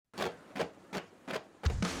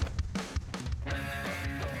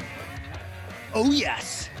Oh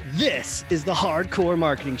yes, this is the Hardcore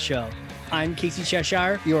Marketing Show. I'm Casey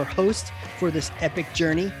Cheshire, your host for this epic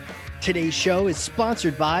journey. Today's show is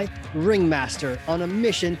sponsored by Ringmaster, on a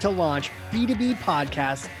mission to launch B2B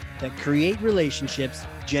podcasts that create relationships,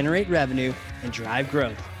 generate revenue, and drive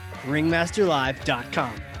growth.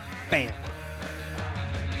 Ringmasterlive.com. Bam.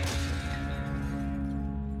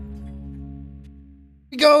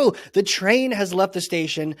 Go. The train has left the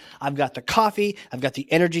station. I've got the coffee. I've got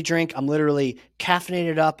the energy drink. I'm literally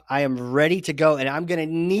caffeinated up. I am ready to go. And I'm going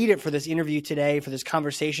to need it for this interview today, for this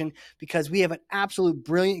conversation, because we have an absolute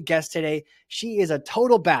brilliant guest today. She is a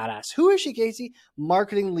total badass. Who is she, Casey?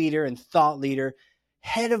 Marketing leader and thought leader,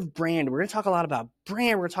 head of brand. We're going to talk a lot about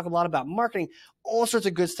brand. We're going to talk a lot about marketing, all sorts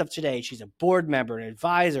of good stuff today. She's a board member, an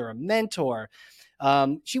advisor, a mentor.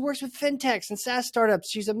 She works with fintechs and SaaS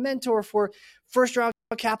startups. She's a mentor for First Round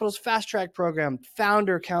Capital's Fast Track program,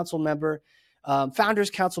 Founders Council member,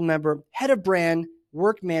 head of brand,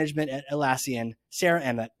 work management at Atlassian, Sarah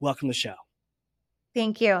Emmott. Welcome to the show.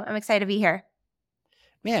 Thank you. I'm excited to be here.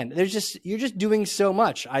 Man, you're just doing so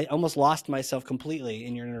much. I almost lost myself completely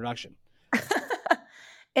in your introduction.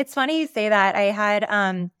 It's funny you say that. I had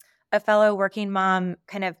a fellow working mom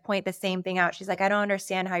kind of point the same thing out. She's like, I don't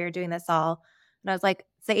understand how you're doing this all. And I was like,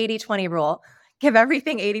 it's the 80-20 rule. Give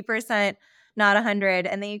everything 80%, not 100,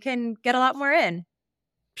 and then you can get a lot more in.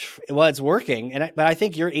 Well, it's working. But I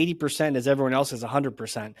think your 80% is everyone else's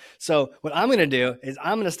 100%. So what I'm going to do is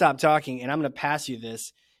I'm going to stop talking and I'm going to pass you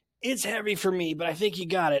this. It's heavy for me, but I think you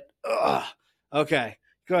got it. Ugh. Okay,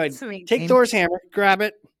 go ahead. Sweet. Take Thor's hammer, grab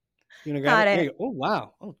it. You know, grab Got it. You oh,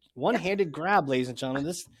 wow. Oh, one-handed grab, ladies and gentlemen.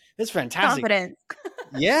 This is fantastic. Confidence.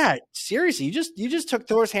 Yeah, seriously. You just took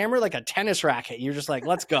Thor's hammer like a tennis racket. You're just like,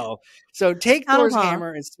 let's go. So take Thor's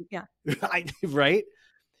hammer and right?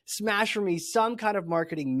 Smash for me some kind of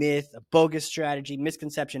marketing myth, a bogus strategy,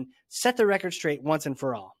 misconception. Set the record straight once and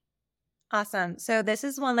for all. Awesome. So this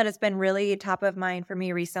is one that has been really top of mind for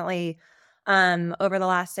me recently over the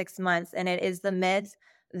last 6 months. And it is the myth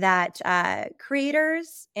that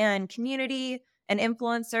creators and community and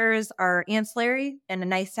influencers are ancillary and a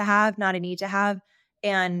nice to have, not a need to have.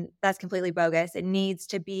 And that's completely bogus. It needs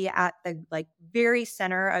to be at the very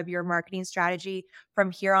center of your marketing strategy from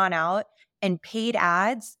here on out. And paid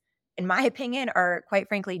ads, in my opinion, are quite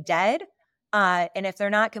frankly dead. And if they're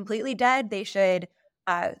not completely dead, they should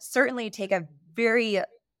certainly take a very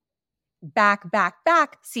back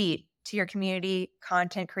seat to your community,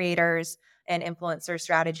 content creators, and influencer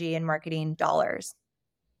strategy and marketing dollars.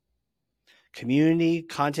 Community,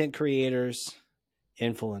 content creators,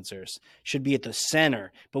 influencers should be at the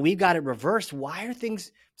center, but we've got it reversed. Why are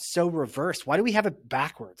things so reversed? Why do we have it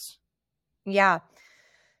backwards? Yeah.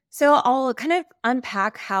 So I'll kind of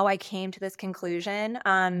unpack how I came to this conclusion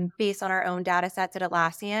based on our own data sets at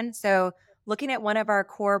Atlassian. So looking at one of our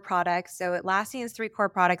core products, so Atlassian's 3 core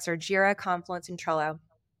products are Jira, Confluence, and Trello.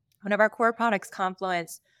 One of our core products,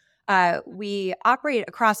 Confluence, we operate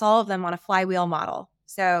across all of them on a flywheel model.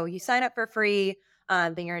 So you sign up for free,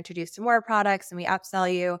 then you're introduced to more products and we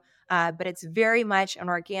upsell you. But it's very much an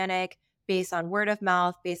organic, based on word of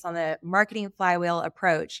mouth, based on the marketing flywheel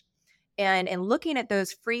approach. And in looking at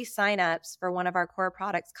those free signups for one of our core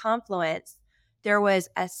products, Confluence, there was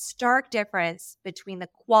a stark difference between the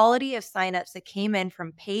quality of signups that came in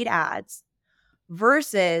from paid ads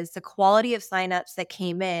versus the quality of signups that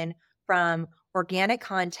came in from organic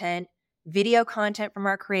content, video content from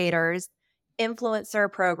our creators,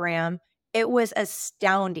 influencer program. It was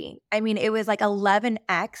astounding. I mean, it was like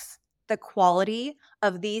 11x the quality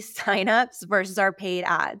of these signups versus our paid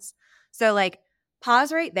ads. So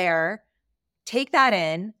pause right there, take that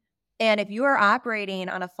in. And if you are operating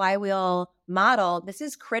on a flywheel model, this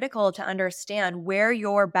is critical to understand where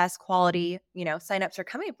your best quality, signups are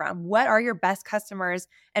coming from. What are your best customers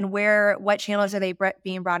and what channels are they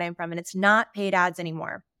being brought in from? And it's not paid ads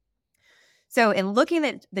anymore. So in looking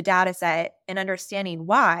at the data set and understanding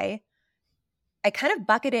why, I kind of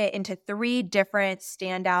bucket it into 3 different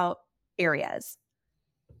standout areas: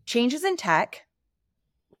 changes in tech,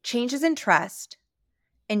 changes in trust,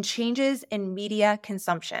 and changes in media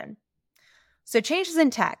consumption. So changes in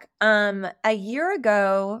tech. A year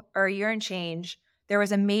ago, or a year and change, there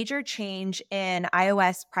was a major change in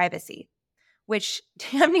iOS privacy, which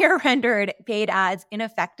damn near rendered paid ads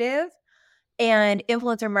ineffective and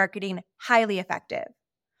influencer marketing highly effective.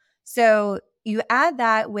 So you add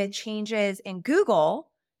that with changes in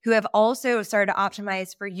Google, who have also started to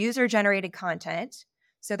optimize for user-generated content.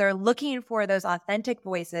 So they're looking for those authentic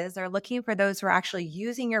voices. They're looking for those who are actually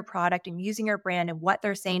using your product and using your brand and what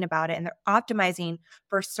they're saying about it. And they're optimizing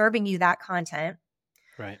for serving you that content.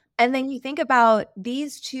 Right. And then you think about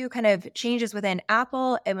these two kind of changes within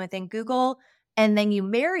Apple and within Google, and then you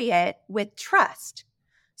marry it with trust.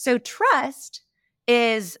 So trust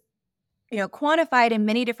is, quantified in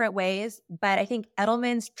many different ways, but I think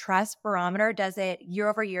Edelman's trust barometer does it year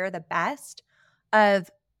over year the best of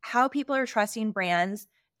how people are trusting brands.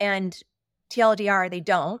 And TLDR, they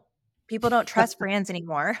don't. People don't trust brands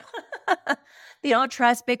anymore. They don't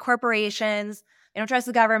trust big corporations. They don't trust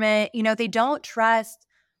the government. They don't trust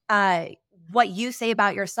uh, what you say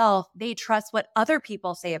about yourself. They trust what other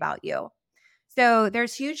people say about you. So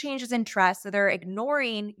there's huge changes in trust. So they're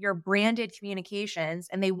ignoring your branded communications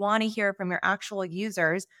and they want to hear from your actual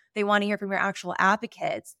users. They want to hear from your actual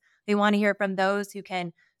advocates. They want to hear from those who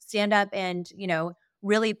can stand up and,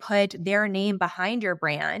 really put their name behind your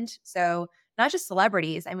brand. So not just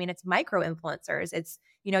celebrities. I mean, it's micro influencers. It's,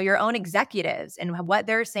 your own executives and what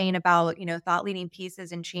they're saying about, thought leading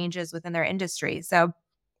pieces and changes within their industry. So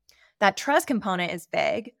that trust component is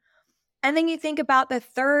big. And then you think about the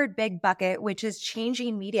third big bucket, which is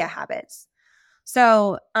changing media habits.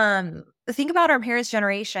 So think about our parents'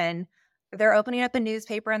 generation. They're opening up a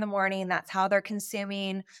newspaper in the morning. That's how they're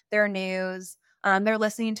consuming their news. They're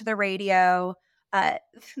listening to the radio. Uh,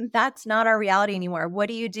 that's not our reality anymore. What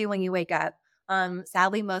do you do when you wake up?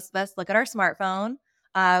 Sadly, most of us look at our smartphone.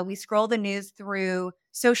 We scroll the news through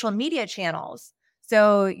social media channels.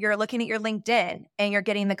 So you're looking at your LinkedIn and you're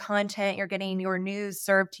getting the content, you're getting your news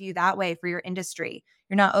served to you that way for your industry.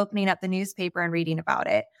 You're not opening up the newspaper and reading about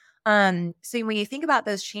it. So when you think about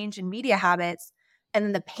those change in media habits and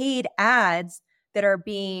then the paid ads that are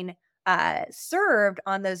being served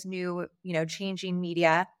on those new, changing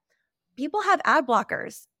media, people have ad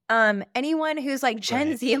blockers. Anyone who's like Gen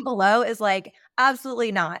Right. Z and below is like,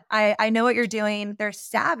 absolutely not. I know what you're doing. They're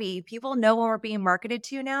savvy. People know what we're being marketed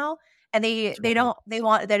to now, and they Totally. don't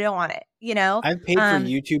want it. I've paid for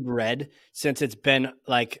YouTube Red since it's been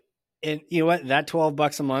like, and you know what? That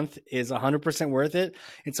 $12 a month is 100% worth it.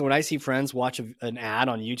 And so when I see friends watch an ad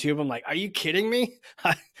on YouTube, I'm like, are you kidding me?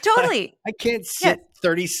 Totally. I can't Yes. sit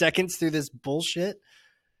 30 seconds through this bullshit.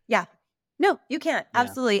 Yeah. No, you can't. Yeah.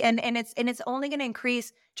 Absolutely. And it's only going to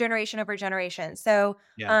increase generation over generation. So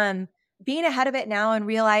Yeah. being ahead of it now and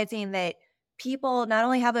realizing that people not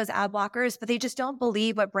only have those ad blockers, but they just don't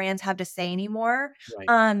believe what brands have to say anymore,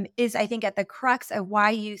 Right. is I think at the crux of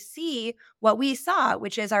why you see what we saw,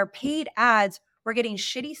 which is our paid ads were getting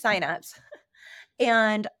shitty signups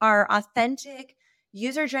and our authentic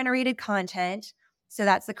user generated content. So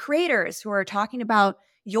that's the creators who are talking about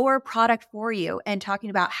your product for you and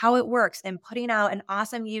talking about how it works and putting out an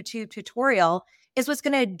awesome YouTube tutorial is what's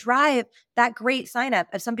going to drive that great sign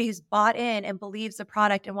up of somebody who's bought in and believes the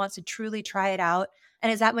product and wants to truly try it out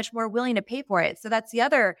and is that much more willing to pay for it. So that's the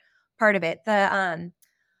other part of it. The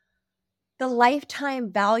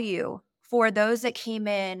lifetime value for those that came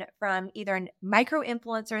in from either a micro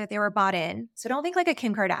influencer that they were bought in. So don't think like a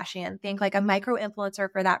Kim Kardashian, think like a micro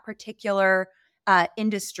influencer for that particular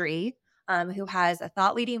industry who has a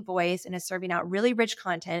thought leading voice and is serving out really rich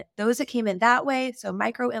content. Those that came in that way, so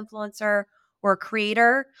micro influencer or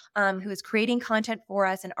creator who is creating content for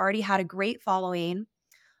us and already had a great following.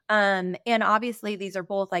 And obviously, these are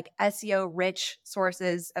both like SEO rich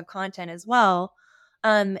sources of content as well.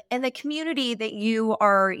 And the community that you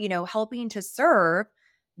are, helping to serve,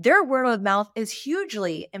 their word of mouth is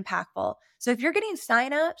hugely impactful. So if you're getting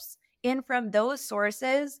signups in from those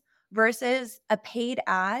sources versus a paid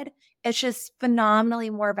ad, it's just phenomenally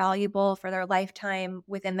more valuable for their lifetime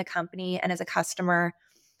within the company and as a customer.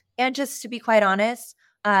 And just to be quite honest,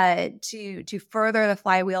 to further the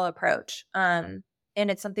flywheel approach. And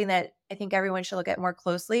it's something that I think everyone should look at more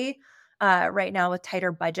closely right now with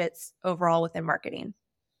tighter budgets overall within marketing.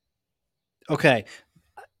 Okay.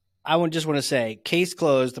 Just want to say, case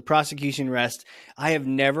closed, the prosecution rests. I have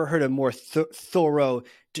never heard a more thorough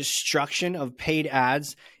destruction of paid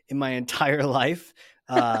ads in my entire life.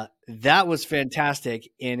 That was fantastic.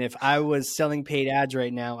 And if I was selling paid ads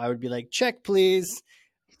right now, I would be like, check, please.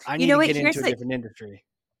 I need to get into a different industry.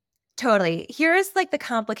 Totally. Here's like the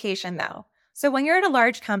complication though. So when you're at a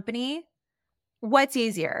large company, what's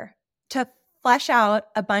easier to flesh out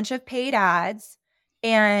a bunch of paid ads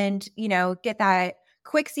and, get that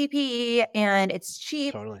quick CPE and it's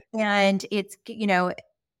cheap Totally. and it's,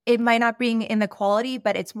 it might not bring in the quality,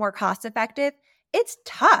 but it's more cost effective. It's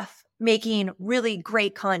tough making really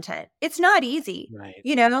great content. It's not easy, Right.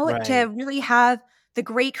 to really have the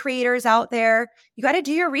great creators out there, you got to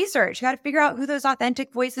do your research. You got to figure out who those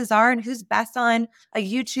authentic voices are and who's best on a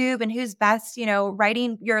YouTube and who's best,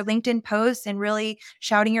 writing your LinkedIn posts and really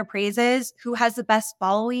shouting your praises. Who has the best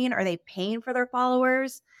following? Are they paying for their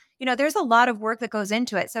followers? There's a lot of work that goes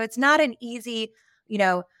into it. So it's not an easy,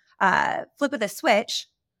 flip of the switch,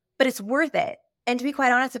 but it's worth it. And to be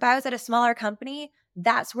quite honest, if I was at a smaller company,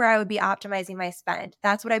 that's where I would be optimizing my spend.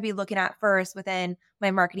 That's what I'd be looking at first within my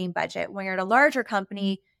marketing budget. When you're at a larger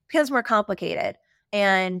company, it becomes more complicated.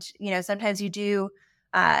 And, sometimes you do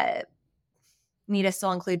need to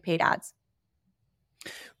still include paid ads.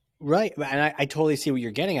 Right. And I totally see what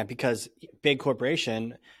you're getting at, because big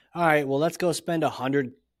corporation, all right, well, let's go spend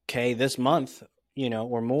 $100K this month,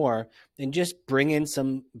 or more, and just bring in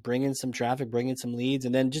some traffic, bring in some leads,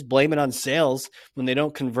 and then just blame it on sales when they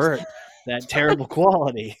don't convert that terrible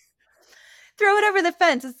quality. Throw it over the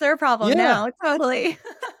fence. It's their problem Yeah. now. Totally.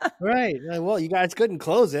 Right. Well, you guys couldn't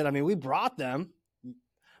close it. I mean, we brought them. What,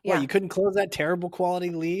 Yeah. you couldn't close that terrible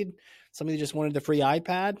quality lead? Somebody just wanted the free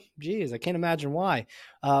iPad? Geez, I can't imagine why.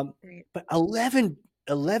 But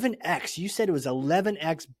 11x, you said it was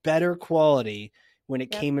 11x better quality when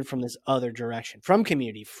it Yep. came in from this other direction, from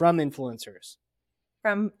community, from influencers.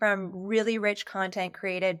 From really rich content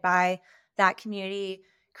created by that community,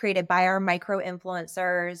 created by our micro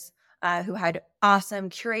influencers who had awesome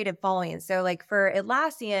curated followings. So like for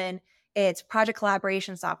Atlassian, it's project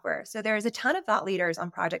collaboration software. So there's a ton of thought leaders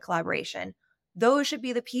on project collaboration. Those should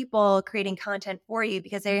be the people creating content for you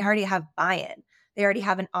because they already have buy-in. They already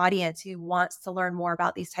have an audience who wants to learn more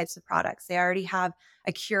about these types of products. They already have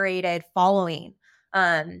a curated following.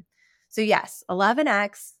 So yes,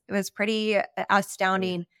 11x, it was pretty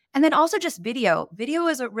astounding. And then also just video. Video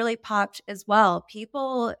is what really popped as well.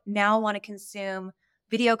 People now want to consume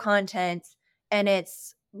video content, and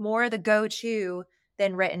it's more the go-to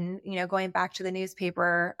than written. Going back to the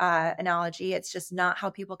newspaper analogy, it's just not how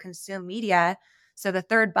people consume media. So the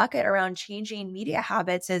third bucket around changing media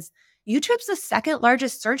habits is YouTube's the second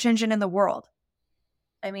largest search engine in the world.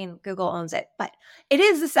 I mean, Google owns it, but it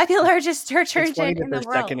is the second largest search It's funny engine that in the they're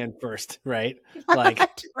world. second and first, right? Like,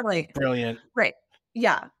 Totally. brilliant. Right.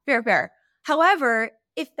 Yeah. Fair. However,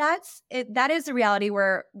 if that is the reality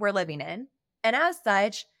we're living in. And as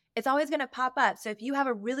such, it's always going to pop up. So if you have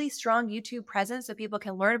a really strong YouTube presence so people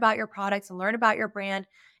can learn about your products and learn about your brand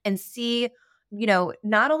and see,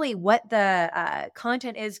 not only what the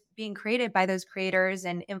content is being created by those creators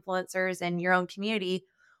and influencers and your own community,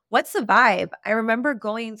 what's the vibe? I remember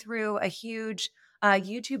going through a huge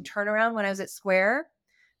YouTube turnaround when I was at Square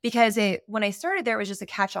because when I started there, it was just a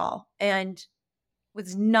catch-all and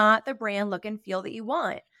was not the brand look and feel that you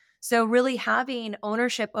want. So really having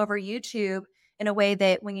ownership over YouTube in a way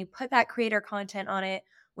that when you put that creator content on it,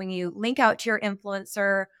 when you link out to your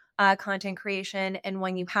influencer content creation, and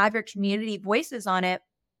when you have your community voices on it,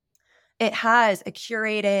 it has a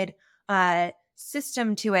curated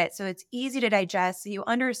system to it. So it's easy to digest. So you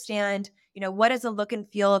understand, what is the look and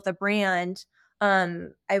feel of the brand.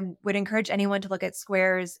 I would encourage anyone to look at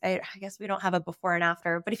Squares. I guess we don't have a before and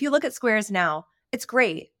after, but if you look at Squares now, it's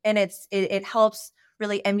great. And it helps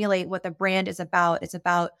really emulate what the brand is about. It's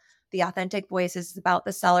about the authentic voices. It's about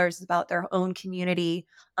the sellers. It's about their own community.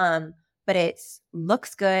 But it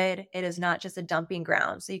looks good. It is not just a dumping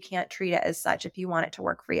ground. So you can't treat it as such if you want it to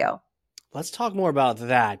work for you. Let's talk more about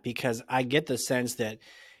that, because I get the sense that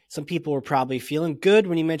some people were probably feeling good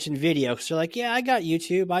when you mentioned video. So they're like, yeah, I got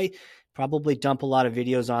YouTube. I probably dump a lot of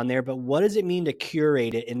videos on there, but what does it mean to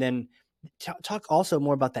curate it? And then talk also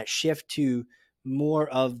more about that shift to more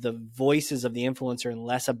of the voices of the influencer and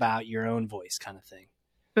less about your own voice kind of thing.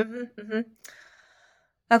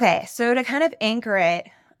 Okay, so to kind of anchor it,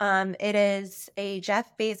 it is a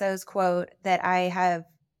Jeff Bezos quote that I have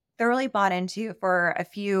thoroughly bought into for a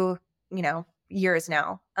few, years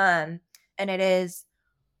now. And it is,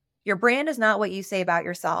 your brand is not what you say about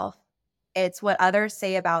yourself. It's what others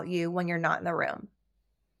say about you when you're not in the room.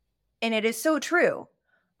 And it is so true.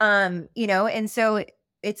 And so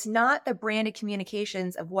it's not the branded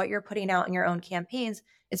communications of what you're putting out in your own campaigns.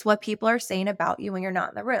 It's what people are saying about you when you're not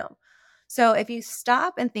in the room. So if you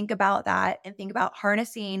stop and think about that and think about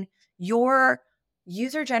harnessing your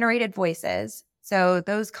user generated voices, so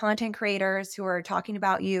those content creators who are talking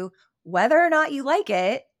about you, whether or not you like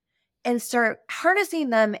it, and start harnessing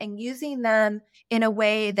them and using them in a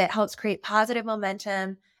way that helps create positive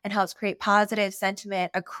momentum and helps create positive sentiment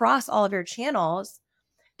across all of your channels,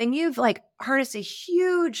 then you've harnessed a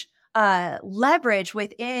huge leverage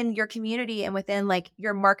within your community and within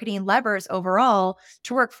your marketing levers overall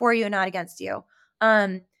to work for you and not against you.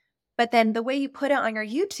 But then the way you put it on your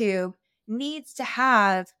YouTube needs to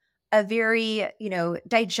have a very,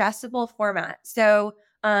 digestible format. So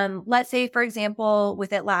let's say, for example,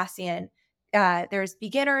 with Atlassian, there's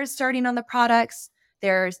beginners starting on the products,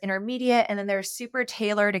 there's intermediate, and then there's super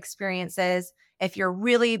tailored experiences if you're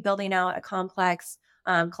really building out a complex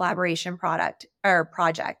collaboration product or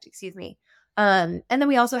project, excuse me. And then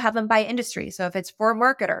we also have them by industry. So if it's for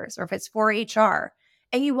marketers or if it's for HR,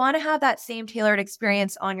 and you want to have that same tailored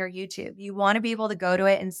experience on your YouTube, you want to be able to go to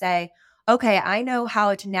it and say, okay, I know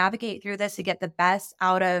how to navigate through this to get the best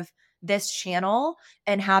out of this channel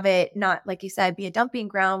and have it not, like you said, be a dumping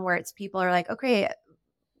ground where it's people are like, okay,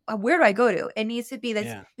 where do I go to? It needs to be this,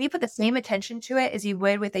 Yeah. you put the same attention to it as you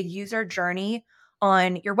would with a user journey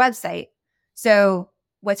on your website. So,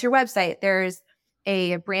 what's your website? There's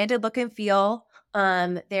a branded look and feel.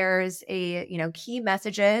 There's a, key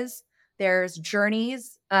messages. There's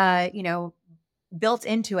journeys, built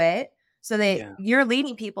into it so that Yeah. you're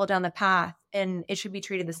leading people down the path and it should be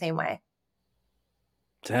treated the same way.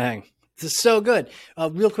 Dang. This is so good.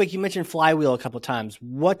 Real quick, you mentioned flywheel a couple of times.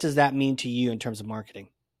 What does that mean to you in terms of marketing?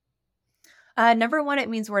 Number one, it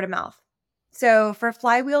means word of mouth. So for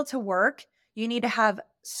Flywheel to work, you need to have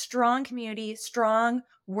strong community, strong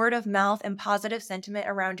word of mouth, and positive sentiment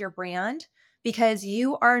around your brand because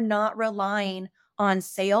you are not relying on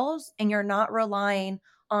sales and you're not relying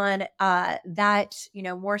on that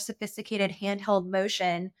more sophisticated handheld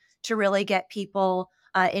motion to really get people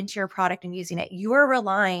into your product and using it. You are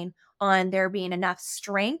relying on there being enough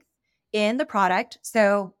strength in the product.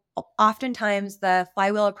 So oftentimes the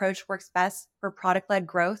flywheel approach works best for product-led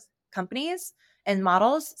growth companies and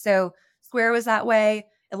models. So Square was that way,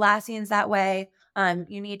 Atlassian's that way.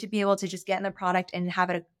 You need to be able to just get in the product and have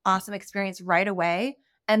an awesome experience right away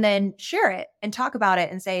and then share it and talk about it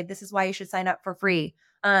and say, this is why you should sign up for free.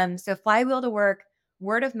 So flywheel to work,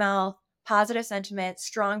 word of mouth, positive sentiment,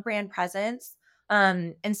 strong brand presence.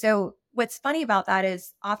 And so what's funny about that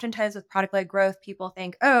is oftentimes with product-led growth, people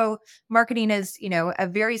think, oh, marketing is, a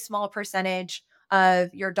very small percentage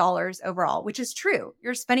of your dollars overall, which is true.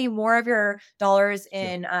 You're spending more of your dollars Sure.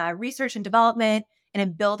 in research and development and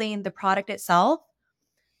in building the product itself.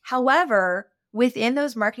 However, within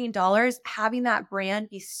those marketing dollars, having that brand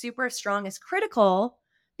be super strong is critical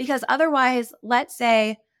because otherwise, let's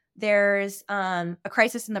say there's a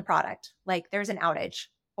crisis in the product, like there's an outage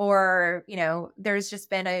or, there's just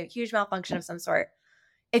been a huge malfunction of some sort.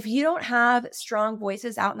 If you don't have strong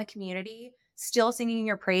voices out in the community still singing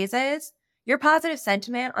your praises, your positive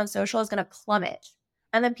sentiment on social is going to plummet.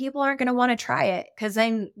 And then people aren't going to want to try it because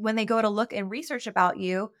then when they go to look and research about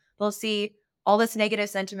you, they'll see all this negative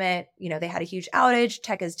sentiment. They had a huge outage,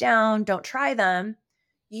 tech is down, don't try them.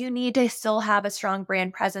 You need to still have a strong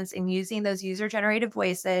brand presence in using those user generated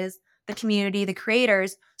voices, the community, the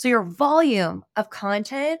creators. So your volume of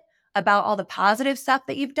content about all the positive stuff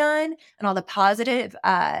that you've done and all the positive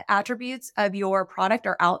attributes of your product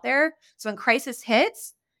are out there. So when crisis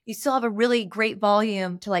hits, you still have a really great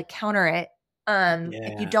volume to like counter it. If you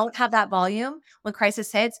Yeah. don't have that volume when crisis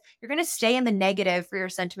hits, you're going to stay in the negative for your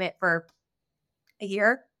sentiment for a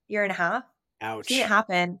year and a half. I've seen it Ouch.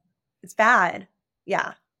 happen. It's bad.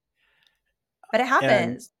 Yeah, but it And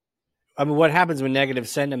happens. I mean, what happens when negative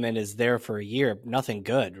sentiment is there for a year? Nothing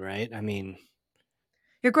good, right? I mean,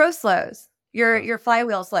 Your growth slows. Your uh, your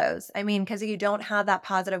flywheel slows. I mean, because you don't have that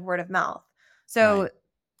positive word of mouth. right. So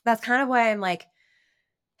that's kind of why I'm like,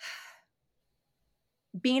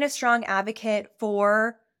 being a strong advocate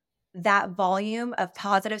for that volume of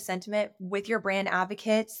positive sentiment with your brand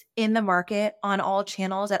advocates in the market on all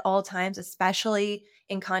channels at all times, especially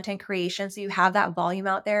in content creation. So you have that volume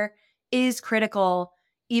out there is critical,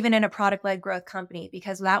 even in a product led growth company,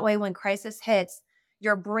 because that way, when crisis hits,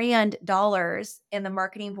 your brand dollars and the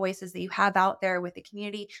marketing voices that you have out there with the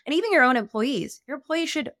community and even your employees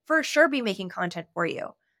should for sure be making content for you,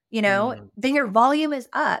 Mm, then your volume is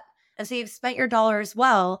up. And so you've spent your dollars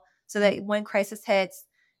well so that when crisis hits,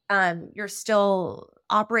 you're still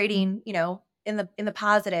operating, in the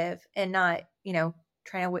positive and not,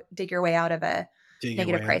 trying to dig your way out of a dig your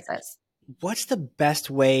negative way out. crisis. What's the best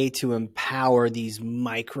way to empower these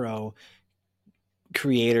micro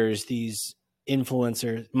creators, these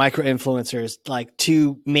influencers, micro influencers, like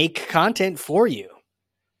to make content for you?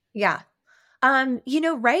 Yeah.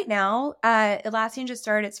 Right now, Atlassian just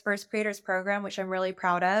started its first creators program, which I'm really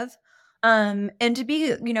proud of. And to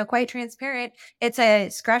be, quite transparent, it's a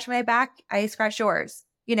scratch my back, I scratch yours.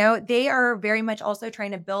 They are very much also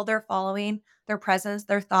trying to build their following, their presence,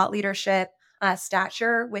 their thought leadership,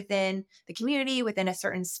 stature within the community, within a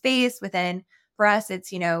certain space, for us,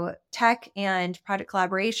 it's, tech and product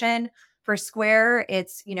collaboration. For Square,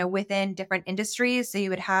 it's, within different industries. So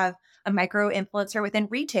you would have a micro influencer within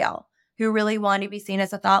retail who really want to be seen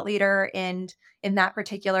as a thought leader in that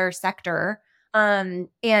particular sector. And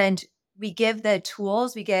we give the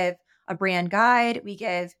tools, we give a brand guide, we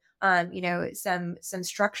give some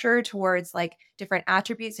structure towards like different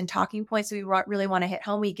attributes and talking points that we really want to hit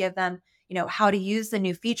home. We give them, how to use the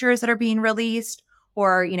new features that are being released,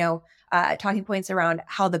 or talking points around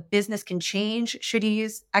how the business can change should you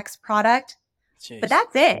use X product. But Jeez.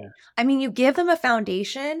 that's it. Yeah. I mean, you give them a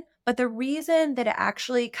foundation, but the reason that it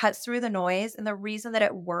actually cuts through the noise and the reason that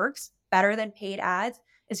it works better than paid ads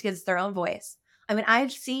is because it's their own voice. I mean,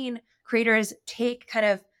 I've seen creators take kind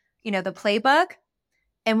of, the playbook,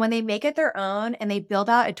 and when they make it their own and they build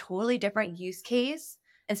out a totally different use case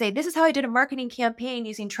and say, this is how I did a marketing campaign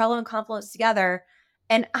using Trello and Confluence together.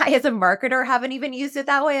 And I, as a marketer, haven't even used it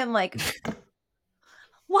that way. I'm like,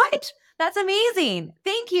 what? That's amazing.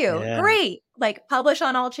 Thank you. Yeah. Great. Like publish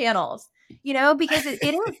on all channels, because it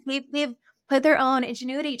is, they've put their own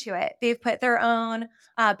ingenuity to it. They've put their own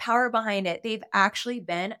power behind it. They've actually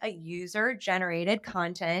been a user generated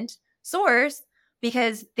content source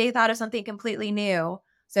because they thought of something completely new.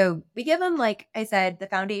 So we give them, like I said, the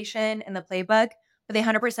foundation and the playbook, but they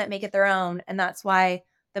 100% make it their own. And that's why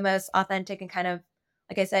the most authentic and kind of,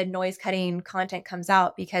 like I said, noise cutting content comes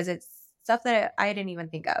out, because it's stuff that I didn't even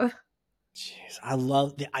think of. Jeez, I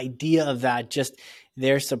love the idea of that. Just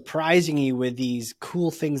they're surprising you with these cool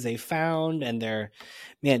things they found, and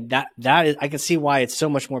man, that is, I can see why it's so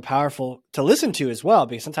much more powerful to listen to as well.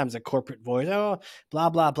 Because sometimes a corporate voice, oh, blah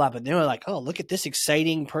blah blah, but they're like, oh, look at this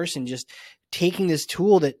exciting person just taking this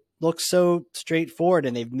tool that looks so straightforward,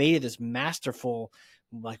 and they've made it this masterful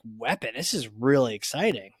like weapon. This is really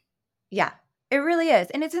exciting. Yeah, it really is.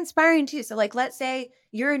 And it's inspiring too. So, like, let's say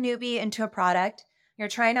you're a newbie into a product, you're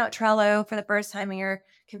trying out Trello for the first time, and you're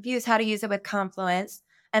confused how to use it with Confluence.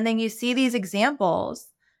 And then you see these examples,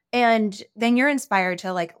 and then you're inspired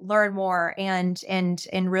to like learn more and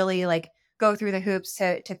really like go through the hoops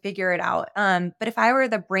to figure it out. But if I were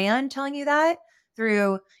the brand telling you that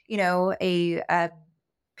through, a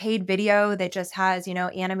paid video that just has,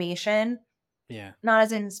 animation, Yeah. not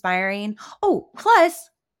as inspiring. Oh, plus,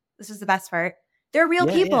 this is the best part. They're real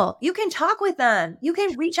Yeah. Yeah. people. You can talk with them. You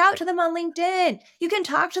can reach out to them on LinkedIn. You can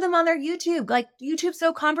talk to them on their YouTube. Like YouTube's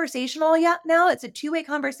so conversational now. It's a two-way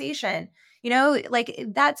conversation. Like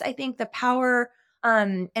that's, I think, the power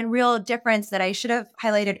and real difference that I should have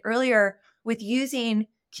highlighted earlier with using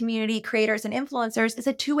community creators and influencers is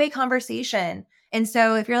a two-way conversation. And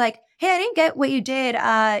so if you're like, hey, I didn't get what you did,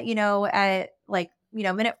 at like,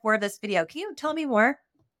 minute 4 of this video. Can you tell me more?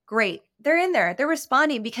 Great. They're in there. They're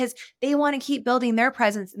responding because they want to keep building their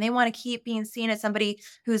presence and they want to keep being seen as somebody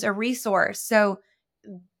who's a resource. So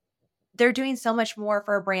they're doing so much more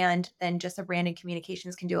for a brand than just a brand and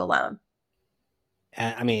communications can do alone.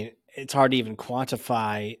 I mean, it's hard to even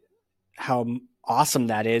quantify how awesome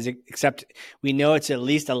that is, except we know it's at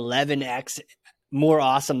least 11x more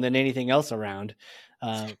awesome than anything else around.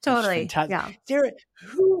 Which is Totally. fantastic. Yeah. Sarah,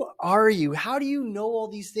 who are you? How do you know all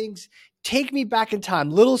these things? Take me back in time.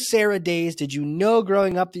 Little Sarah days. Did you know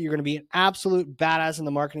growing up that you're going to be an absolute badass in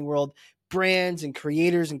the marketing world, brands and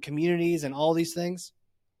creators and communities and all these things?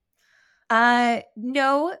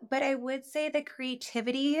 No, but I would say the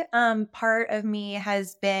creativity part of me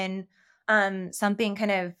has been something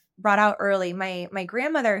kind of brought out early. My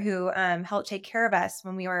grandmother, who helped take care of us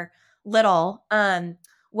when we were little,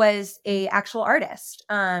 was a actual artist.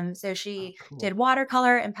 So Oh, she cool. did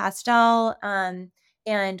watercolor and pastel,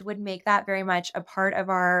 and would make that very much a part of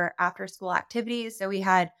our after school activities. So we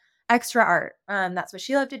had extra art. That's what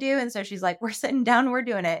she loved to do, and so she's like, "We're sitting down, we're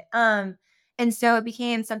doing it." And so it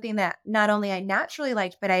became something that not only I naturally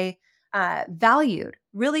liked, but I valued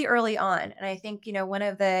really early on. And I think, one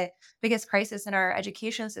of the biggest crises in our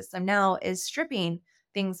education system now is stripping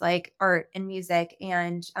things like art and music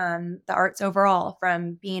and the arts overall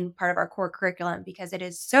from being part of our core curriculum, because it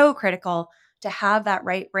is so critical to have that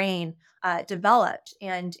right brain developed.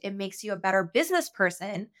 And it makes you a better business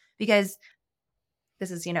person, because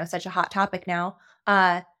this is, such a hot topic now.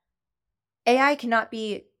 AI cannot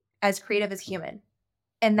be as creative as human.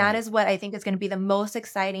 And that Right. is what I think is going to be the most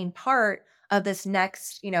exciting part of this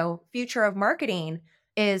next, future of marketing,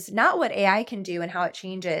 is not what AI can do and how it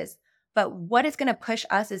changes, but what it's going to push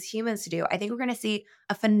us as humans to do. I think we're going to see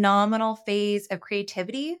a phenomenal phase of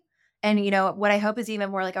creativity. And, what I hope is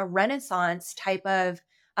even more like a renaissance type of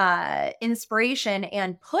inspiration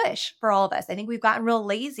and push for all of us. I think we've gotten real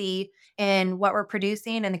lazy in what we're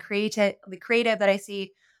producing, and the creative that I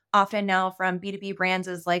see often now from B2B brands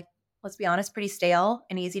is like, let's be honest, pretty stale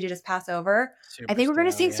and easy to just pass over. I Super think we're going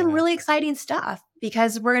to stale. see some Yeah. really exciting stuff.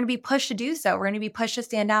 because we're going to be pushed to do so. We're going to be pushed to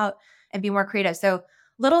stand out and be more creative. So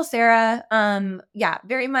little Sarah, yeah,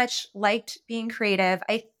 very much liked being creative.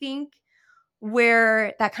 I think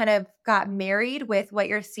where that kind of got married with what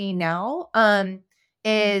you're seeing now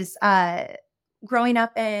is growing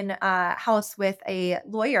up in a house with a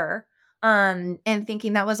lawyer, and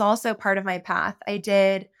thinking that was also part of my path. I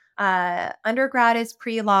did undergrad is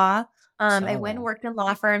pre-law. I Saw went and that. worked in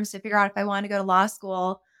law firms to figure out if I wanted to go to law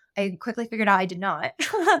school. I quickly figured out I did not.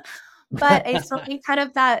 But I still think kind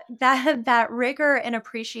of that rigor and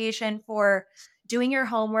appreciation for doing your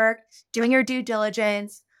homework, doing your due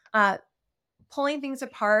diligence, uh, pulling things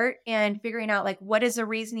apart and figuring out like what is the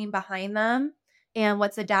reasoning behind them and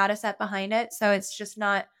what's the data set behind it. So it's just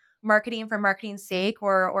not marketing for marketing's sake,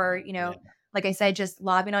 or Yeah. like I said, just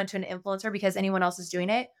lobbing onto an influencer because anyone else is doing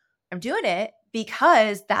it. I'm doing it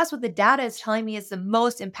because that's what the data is telling me is the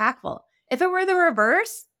most impactful. If it were the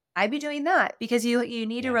reverse, I'd be doing that, because you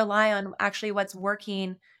need to Yeah. rely on actually what's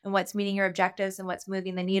working and what's meeting your objectives and what's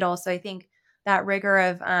moving the needle. So I think that rigor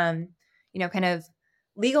of kind of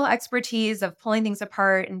legal expertise of pulling things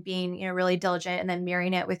apart and being, really diligent, and then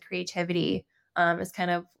marrying it with creativity, is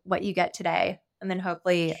kind of what you get today. And then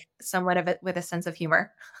hopefully somewhat of it with a sense of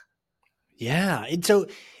humor. Yeah. And so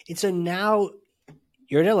now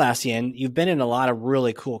you're at Atlassian. You've been in a lot of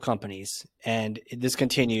really cool companies, and this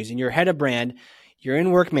continues. And you're head of brand. You're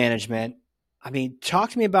in work management. I mean,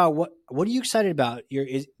 talk to me about what are you excited about?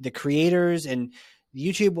 The creators and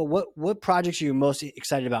YouTube. What projects are you most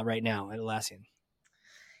excited about right now at Atlassian?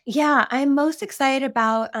 Yeah, I'm most excited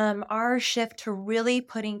about our shift to really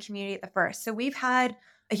putting community at the first. So we've had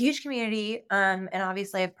a huge community, and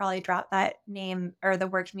obviously I've probably dropped that name or the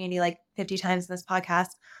word community like 50 times in this podcast.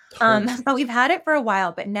 Totally. But we've had it for a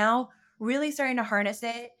while, but now really starting to harness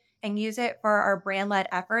it and use it for our brand led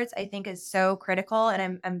efforts, I think is so critical,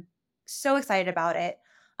 and I'm so excited about it.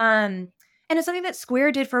 And it's something that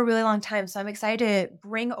Square did for a really long time. So I'm excited to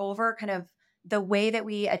bring over kind of the way that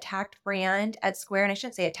we attacked brand at Square, and I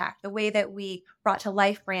shouldn't say attacked, the way that we brought to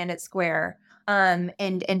life brand at Square,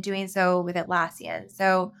 and doing so with Atlassian.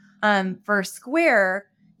 So for Square,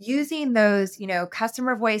 using those,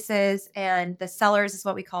 customer voices and the sellers is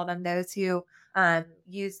what we call them, those who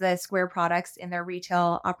use the Square products in their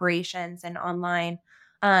retail operations and online.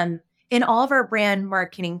 Um, in all of our brand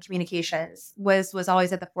marketing communications was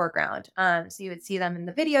always at the foreground. So you would see them in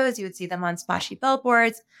the videos, you would see them on splashy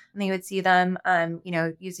billboards, and you would see them,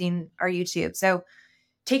 using our YouTube. So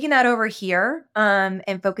taking that over here,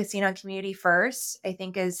 and focusing on community first, I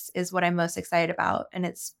think is what I'm most excited about, and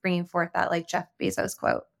it's bringing forth that like Jeff Bezos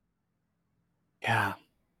quote. Yeah.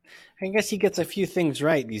 I guess he gets a few things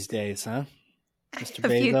right these days, huh? Mr. A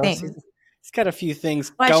few Bezos. things. He's got a few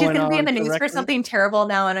things Well, she's going going to be in on the news for correctly. something terrible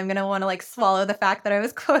now, and I'm going to want to like swallow the fact that I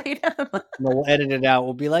was quoting him. We'll edit it out.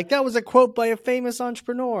 We'll be like, that was a quote by a famous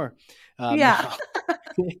entrepreneur. No. Yeah.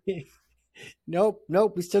 Nope,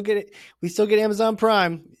 nope. We still get it. We still get Amazon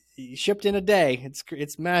Prime shipped in a day.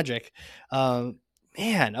 It's magic. Man,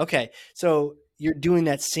 okay. So you're doing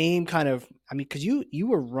that same kind of. I mean, because you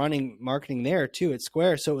were running marketing there too at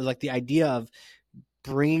Square, so it was like the idea of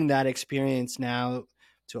bringing that experience now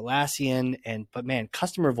to Atlassian, but man,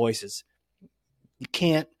 customer voices. You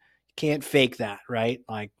can't fake that, right?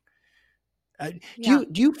 Like, do Yeah.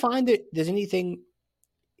 you find that there's anything?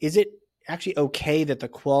 Is it actually okay that the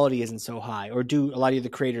quality isn't so high, or do a lot of the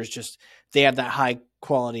creators just they have that high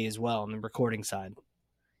quality as well on the recording side?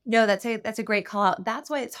 No, that's a great call out. That's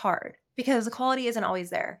why it's hard, because the quality isn't always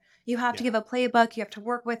there. You have to Yeah, give a playbook, you have to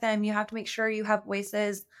work with them, you have to make sure you have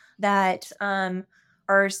voices that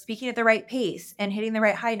are speaking at the right pace and hitting the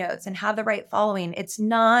right high notes and have the right following. It's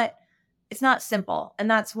not simple. And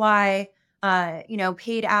that's why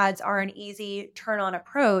paid ads are an easy turn on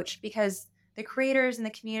approach, because the creators in the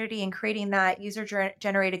community and creating that user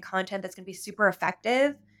generated content that's going to be super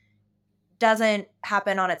effective doesn't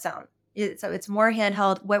happen on its own. So it's more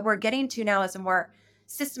handheld. What we're getting to now is a more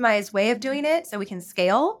systemized way of doing it so we can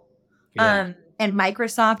scale. yeah, And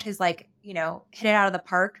Microsoft has like, hit it out of the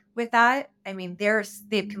park with that. I mean,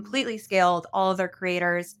 they've completely scaled all of their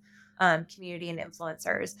creators, community and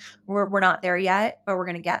influencers. We're not there yet, but we're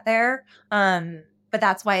going to get there. But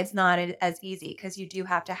that's why it's not as easy, because you do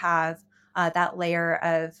have to have that layer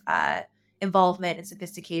of involvement and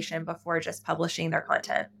sophistication before just publishing their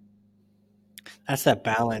content. that's that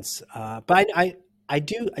balance. But I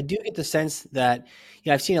do get the sense that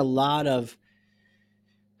I've seen a lot of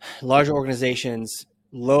larger organizations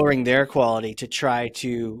lowering their quality to try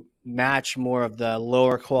to match more of the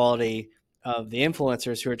lower quality of the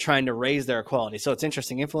influencers who are trying to raise their equality. So it's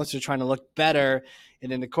interesting. Influencers are trying to look better,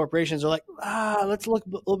 and then the corporations are like, let's look a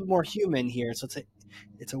little bit more human here. So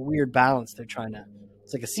it's a weird balance they're trying to.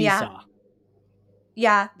 It's like a Yeah. seesaw.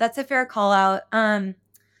 Yeah, that's a fair call out. So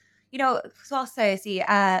I'll say,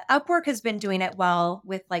 Upwork has been doing it well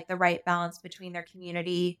with like the right balance between their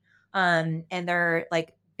community, and their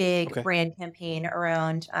like big Okay. brand campaign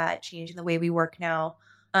around changing the way we work now.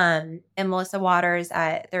 And Melissa Waters,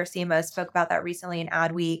 their CMO, spoke about that recently in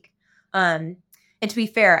Adweek. And to be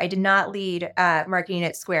fair, I did not lead marketing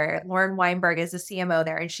at Square. Lauren Weinberg is the CMO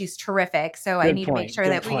there, and she's terrific. So I Good need to make point. sure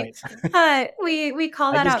Good that point. we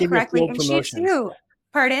call I that just out gave you a correctly. field And she promotion. too.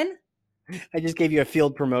 Pardon? I just gave you a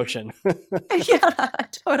field promotion. Yeah,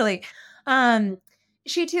 totally. Um,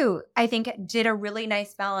 she too, I think, did a really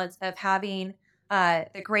nice balance of having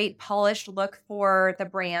the great polished look for the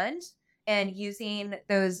brand and using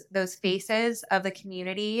those faces of the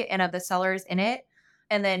community and of the sellers in it,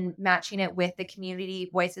 and then matching it with the community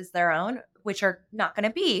voices their own, which are not going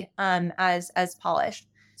to be as polished.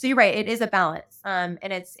 So you're right, it is a balance, and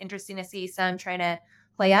it's interesting to see some trying to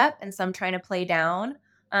play up and some trying to play down.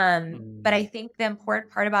 But I think the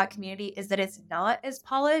important part about community is that it's not as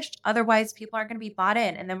polished. Otherwise, people aren't going to be bought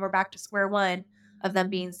in, and then we're back to square one of them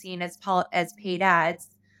being seen as paid ads,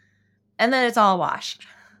 and then it's all a wash.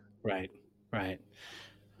 Right. Right.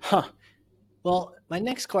 Huh. Well, my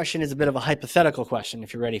next question is a bit of a hypothetical question,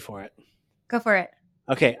 if you're ready for it. Go for it.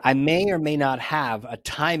 Okay, I may or may not have a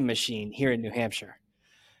time machine here in New Hampshire.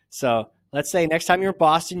 So let's say next time you're in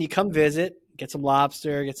Boston, you come visit, get some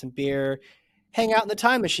lobster, get some beer, hang out in the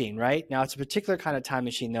time machine, right? Now, it's a particular kind of time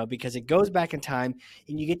machine, though, because it goes back in time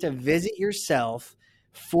and you get to visit yourself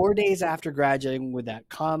 4 days after graduating with that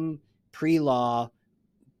pre-law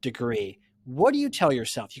degree. What do you tell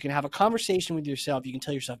yourself? You can have a conversation with yourself. You can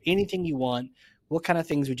tell yourself anything you want. What kind of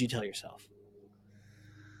things would you tell yourself?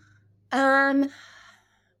 Um,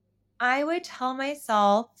 I would tell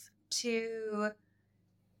myself to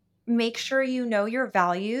make sure you know your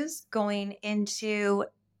values going into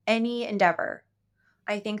any endeavor.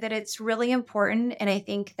 I think that it's really important. And I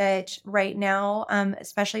think that right now,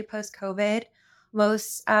 especially post COVID,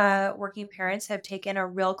 most working parents have taken a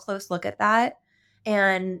real close look at that.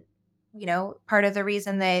 And, part of the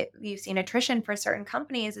reason that you've seen attrition for certain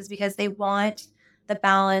companies is because they want the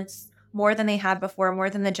balance more than they had before, more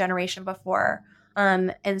than the generation before.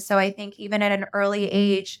 And so I think even at an early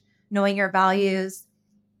age, knowing your values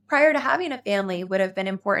prior to having a family would have been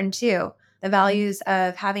important too. The values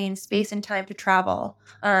of having space and time to travel,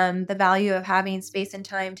 the value of having space and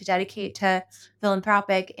time to dedicate to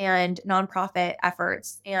philanthropic and nonprofit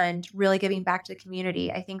efforts and really giving back to the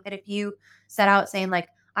community. I think that if you set out saying, like,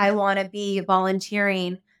 I want to be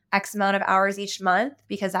volunteering X amount of hours each month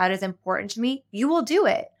because that is important to me, you will do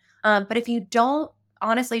it. But if you don't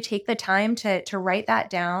honestly take the time to write that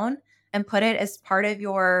down and put it as part of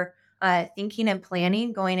your thinking and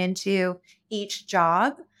planning going into each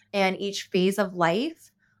job and each phase of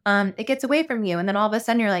life, it gets away from you. And then all of a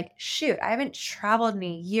sudden you're like, shoot, I haven't traveled in a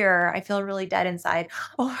year. I feel really dead inside.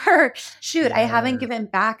 Or shoot, I haven't Yeah. given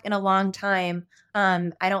back in a long time.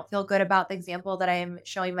 I don't feel good about the example that I'm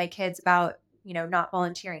showing my kids about, not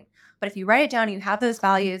volunteering. But if you write it down, you have those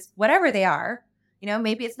values, whatever they are,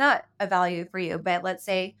 maybe it's not a value for you, but let's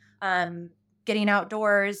say getting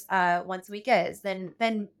outdoors once a week is,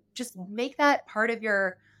 then just make that part of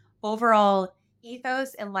your overall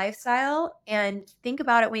ethos and lifestyle and think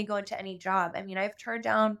about it when you go into any job. I mean, I've turned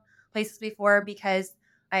down places before because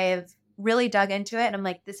I have really dug into it and I'm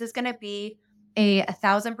like, this is going to be a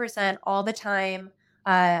 1,000% all the time.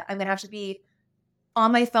 I'm going to have to be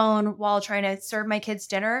on my phone while trying to serve my kids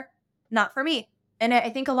dinner. Not for me. And I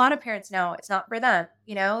think a lot of parents know it's not for them,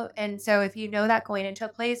 And so if you know that going into a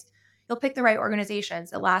place, you'll pick the right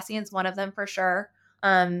organizations. Atlassian's one of them for sure.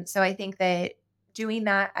 So I think that doing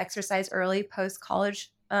that exercise early post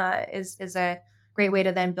college is a great way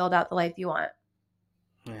to then build out the life you want.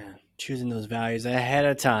 Yeah. Choosing those values ahead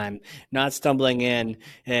of time, not stumbling in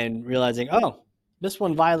and realizing, oh, this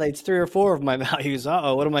one violates 3 or 4 of my values.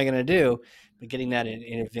 Uh-oh, what am I going to do? But getting that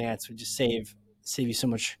in advance would just save you so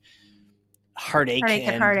much heartache Heartache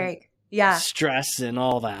and and heartache. Yeah. stress and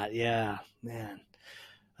all that. Yeah, man.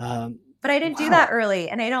 But I didn't do that Wow. early.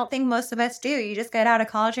 And I don't think most of us do. You just get out of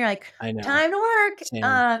college and you're like, I know. time to work. Same.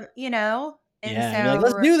 And Yeah. You're like,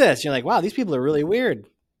 let's so do this. You're like, wow, these people are really weird.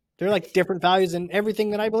 They're like different values in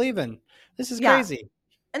everything that I believe in. This is yeah. crazy.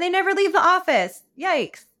 And they never leave the office.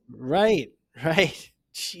 Yikes. Right. Right.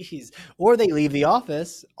 Jeez. Or they leave the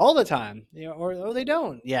office all the time, or they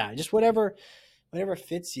don't. Yeah. Just whatever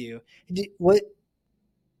fits you. What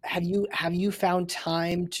have you found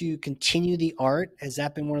time to continue the art? Has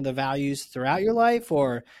that been one of the values throughout your life,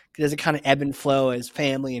 or does it kind of ebb and flow as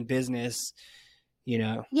family and business? You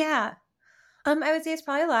know, Yeah. I would say it's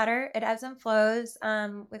probably the latter. It ebbs and flows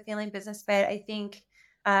with family and business, but I think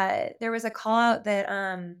there was a call out that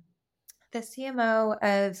the CMO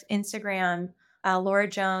of Instagram, Laura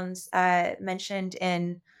Jones, mentioned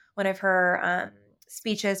in one of her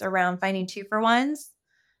speeches around finding two for ones.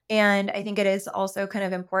 And I think it is also kind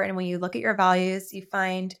of important when you look at your values, you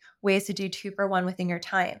find ways to do two for one within your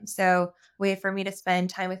time. So, way for me to spend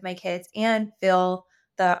time with my kids and feel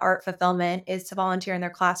the art fulfillment is to volunteer in their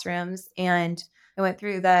classrooms. And I went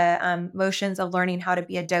through the motions of learning how to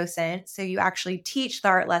be a docent. So, you actually teach the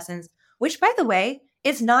art lessons, which, by the way,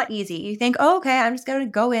 is not easy. You think, oh, okay, I'm just going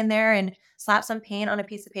to go in there and slap some paint on a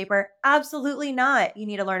piece of paper. Absolutely not. You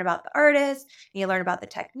need to learn about the artist, you need to learn about the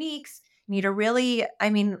techniques, need to really, I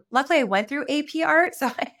mean, luckily I went through AP art, so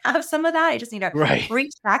I have some of that. I just need to right?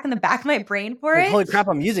 reach back in the back of my brain for Like, it. holy crap,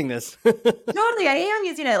 I'm using this. Totally, I am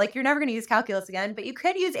using it. Like, you're never going to use calculus again, but you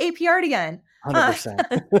could use AP art again. Hundred Uh, percent.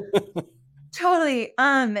 totally.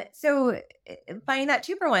 So finding that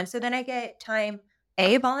two for one. So then I get time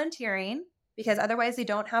volunteering because otherwise they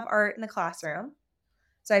don't have art in the classroom.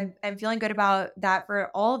 So I'm feeling good about that for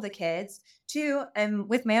all of the kids. Two, I'm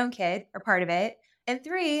with my own kid or part of it. And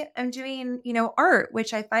three, I'm doing, art,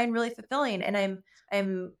 which I find really fulfilling. And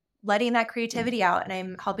I'm letting that creativity out and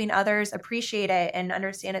I'm helping others appreciate it and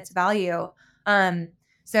understand its value. Um,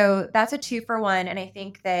 so that's a two for one. And I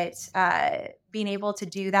think that being able to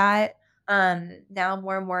do that now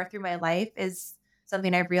more and more through my life is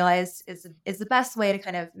something I've realized is the best way to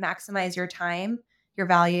kind of maximize your time, your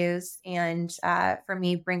values, and for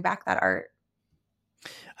me, bring back that art.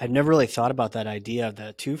 I've never really thought about that idea of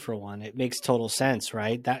the two for one. It makes total sense,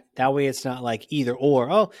 right? That way it's not like either or,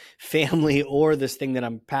 oh, family or this thing that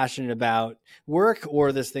I'm passionate about, work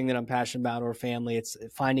or this thing that I'm passionate about or family. It's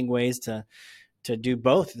finding ways to do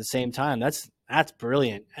both at the same time. That's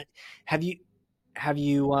brilliant. Have you have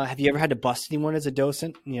you ever had to bust anyone as a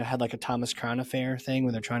docent? Had like a Thomas Crown affair thing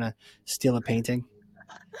where they're trying to steal a painting?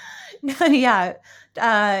 Yeah.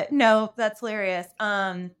 No, that's hilarious.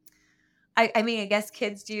 I mean, I guess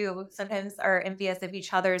kids do sometimes are envious of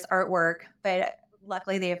each other's artwork, but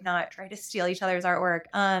luckily they have not tried to steal each other's artwork.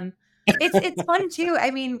 It's fun too.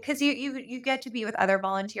 I mean, because you get to be with other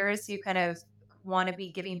volunteers, so you kind of want to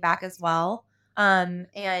be giving back as well. And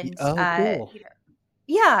Oh, cool.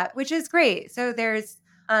 yeah, which is great. So there's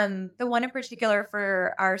the one in particular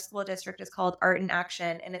for our school district is called Art in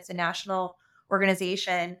Action, and it's a national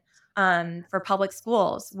organization for public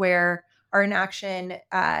schools where Art in Action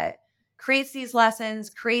creates these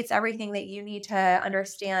lessons, creates everything that you need to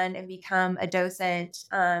understand and become a docent.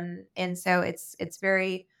 And so it's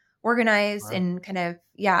very organized Wow. and kind of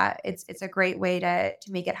yeah, it's a great way to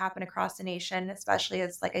make it happen across the nation, especially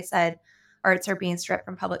as like I said, arts are being stripped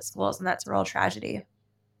from public schools, and that's a real tragedy.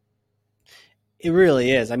 It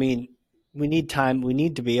really is. I mean, we need time. We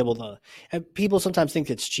need to be able to. And people sometimes think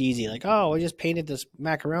it's cheesy, like, "Oh, we just painted this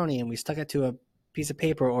macaroni and we stuck it to a piece of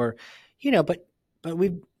paper," or, but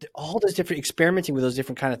we all those different experimenting with those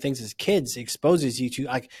different kind of things as kids exposes you to.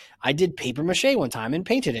 Like, I did paper mache one time and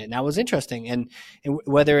painted it, and that was interesting. And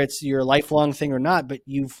whether it's your lifelong thing or not, but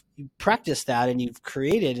you practiced that and you've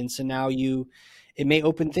created, and so now it may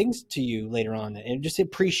open things to you later on, and just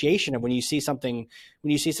appreciation of when you see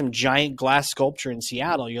some giant glass sculpture in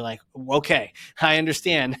Seattle, you're like, okay, I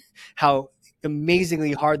understand how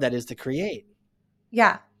amazingly hard that is to create.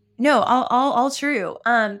 Yeah. No, all true.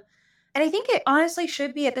 And I think it honestly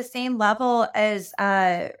should be at the same level as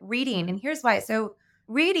reading. And here's why. So,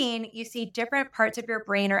 reading, you see different parts of your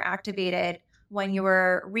brain are activated when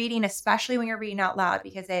you're reading, especially when you're reading out loud,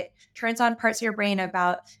 because it turns on parts of your brain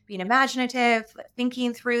about being imaginative,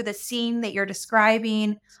 thinking through the scene that you're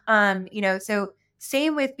describing. So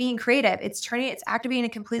same with being creative. It's activating a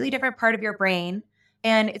completely different part of your brain.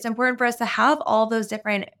 And it's important for us to have all those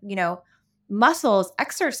different, muscles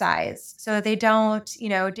exercise so that they don't,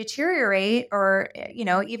 deteriorate or,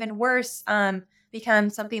 even worse, become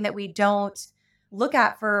something that we don't look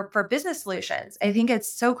at for business solutions. I think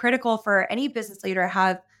it's so critical for any business leader to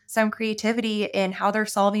have some creativity in how they're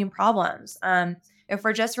solving problems. If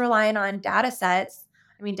we're just relying on data sets,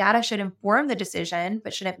 I mean, data should inform the decision,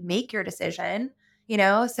 but shouldn't make your decision.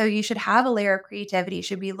 So you should have a layer of creativity. You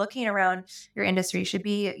should be looking around your industry. You should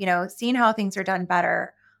be, seeing how things are done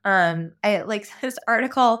better. I like this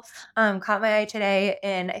article caught my eye today,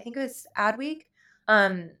 and I think it was Adweek.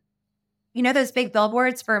 Um, those big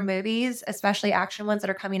billboards for movies, especially action ones that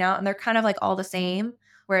are coming out, and they're kind of like all the same,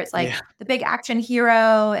 where it's like Yeah. the big action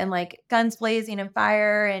hero and like guns blazing and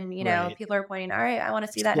fire. And, Right. people are pointing, all right, I want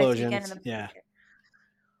to see that next weekend in Explosions. the movie Yeah. theater.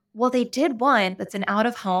 Well, they did one that's an out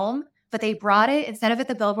of home, but they brought it instead of at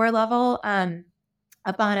the billboard level,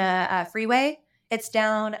 up on a freeway. It's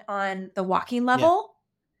down on the walking Yeah. level,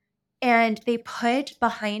 and they put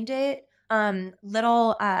behind it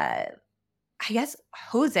little, I guess,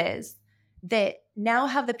 hoses that now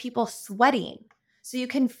have the people sweating. So you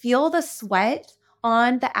can feel the sweat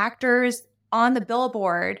on the actors on the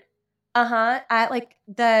billboard, at like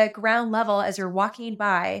the ground level as you're walking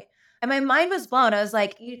by. And my mind was blown. I was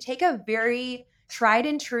like, you take a very tried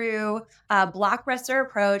and true blockbuster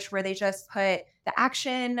approach where they just put the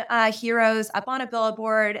action heroes up on a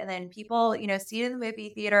billboard and then people, see it in the movie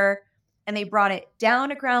theater, and they brought it down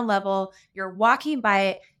to ground level. You're walking by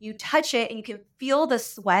it, you touch it, and you can feel the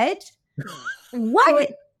sweat.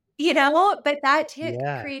 What? But that took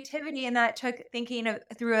Yeah. creativity and that took thinking of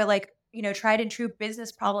through a tried and true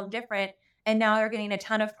business problem different. And now they're getting a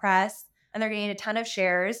ton of press and they're getting a ton of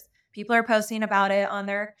shares. People are posting about it on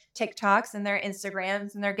their TikToks and their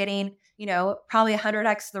Instagrams, and they're getting, probably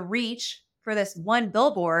 100x the reach for this one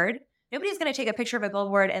billboard. Nobody's going to take a picture of a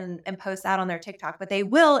billboard and post that on their TikTok, but they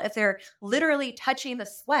will if they're literally touching the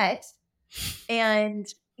sweat. And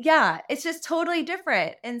yeah, it's just totally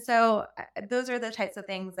different. And so those are the types of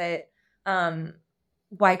things that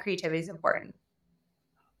why creativity is important.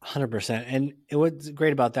 100%. And what's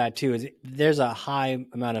great about that too is there's a high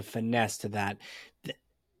amount of finesse to that.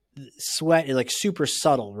 Sweat is like super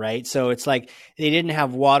subtle, right? So it's like they didn't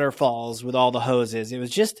have waterfalls with all the hoses. It was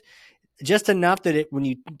just enough that when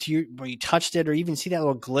you touched it or even see that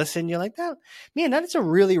little glisten, you're like, oh, man, that is a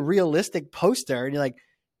really realistic poster. And you're like,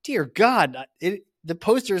 dear God, the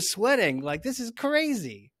poster is sweating. Like, this is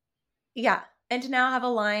crazy. Yeah. And to now have a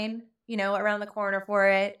line, around the corner for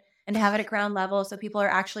it, and to have it at ground level so people are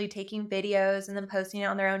actually taking videos and then posting it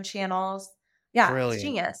on their own channels. Yeah, it's Brilliant.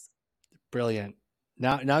 genius. Brilliant.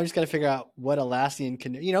 Now I just got to figure out what Atlassian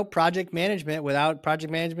can do. Project management without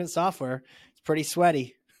project management software. It's pretty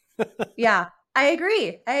sweaty. Yeah, I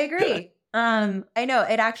agree. I know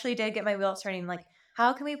it actually did get my wheels turning. Like,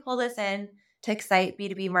 how can we pull this in to excite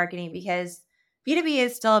B2B marketing? Because B2B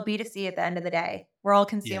is still B2C at the end of the day. We're all Yeah.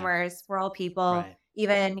 consumers, we're all people, Right.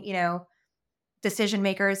 even, decision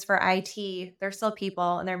makers for IT, they're still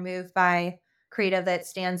people and they're moved by creative that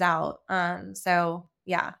stands out. So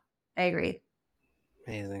yeah, I agree.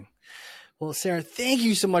 Amazing. Well, Sarah, thank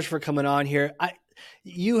you so much for coming on here.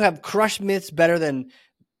 You have crushed myths better than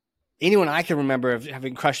anyone I can remember of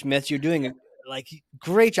having crushed myths. You're doing a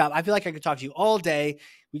great job. I feel like I could talk to you all day.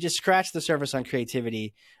 We just scratched the surface on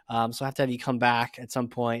creativity. So I have to have you come back at some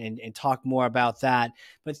point and talk more about that.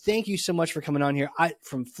 But thank you so much for coming on here.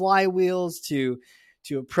 From flywheels to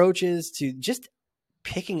approaches to just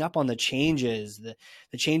picking up on the changes,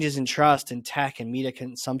 the changes in trust and tech and media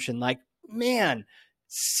consumption. Like, man,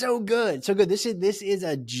 so good. So good. This is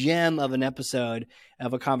a gem of an episode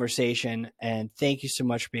of a conversation. And thank you so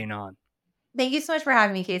much for being on. Thank you so much for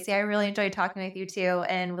having me, Casey. I really enjoyed talking with you too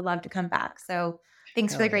and would love to come back. So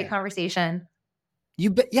thanks for the great conversation.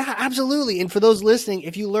 Yeah, absolutely. And for those listening,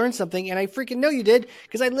 if you learned something, and I freaking know you did,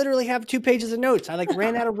 because I literally have 2 pages of notes. I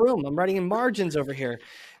ran out of room. I'm writing in margins over here.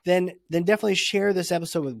 Then definitely share this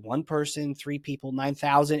episode with 1 person, 3 people,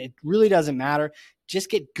 9,000. It really doesn't matter. Just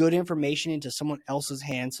get good information into someone else's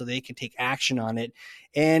hands so they can take action on it.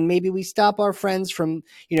 And maybe we stop our friends from,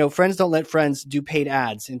 friends don't let friends do paid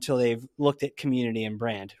ads until they've looked at community and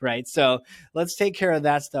brand, right? So let's take care of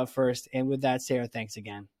that stuff first. And with that, Sarah, thanks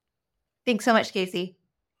again. Thanks so much, Casey.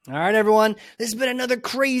 All right, everyone. This has been another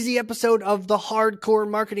crazy episode of the Hardcore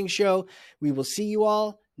Marketing Show. We will see you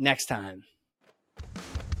all next time.